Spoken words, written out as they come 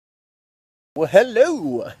Well,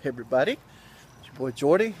 hello everybody. It's your boy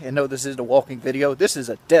Jordie, and no, this isn't a walking video. This is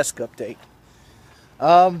a desk update.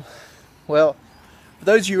 Well, for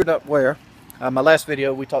those of you who are not aware, my last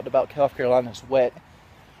video we talked about South Carolina's wet.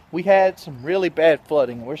 We had some really bad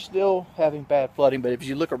flooding. We're still having bad flooding, but if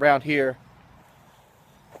you look around here,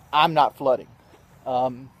 I'm not flooding.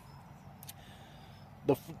 The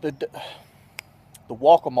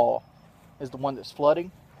Waccamaw is the one that's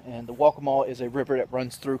flooding, and the Waccamaw is a river that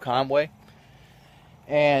runs through Conway.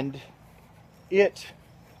 And its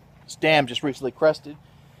dam just recently crested,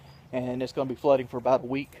 and it's going to be flooding for about a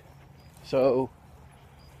week. So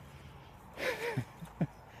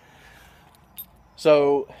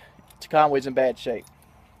Conway's in bad shape,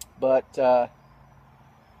 but yeah,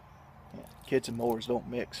 kids and mowers don't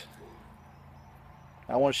mix.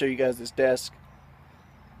 I want to show you guys this desk.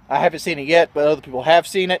 I haven't seen it yet, but other people have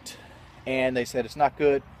seen it, and they said it's not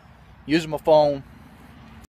good. Using my phone,